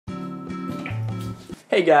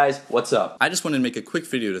Hey guys, what's up? I just wanted to make a quick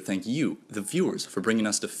video to thank you, the viewers, for bringing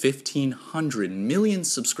us to 1,500 million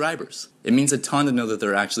subscribers. It means a ton to know that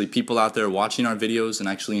there are actually people out there watching our videos and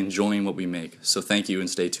actually enjoying what we make. So thank you and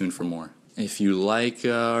stay tuned for more. If you like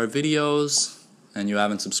our videos and you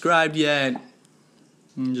haven't subscribed yet,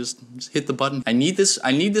 just hit the button. I need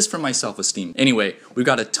this for my self-esteem. Anyway, we've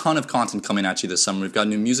got a ton of content coming at you this summer. We've got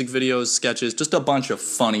new music videos, sketches, just a bunch of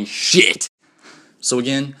funny shit. So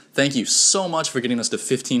again, thank you so much for getting us to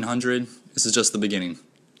 1,500. This is just the beginning.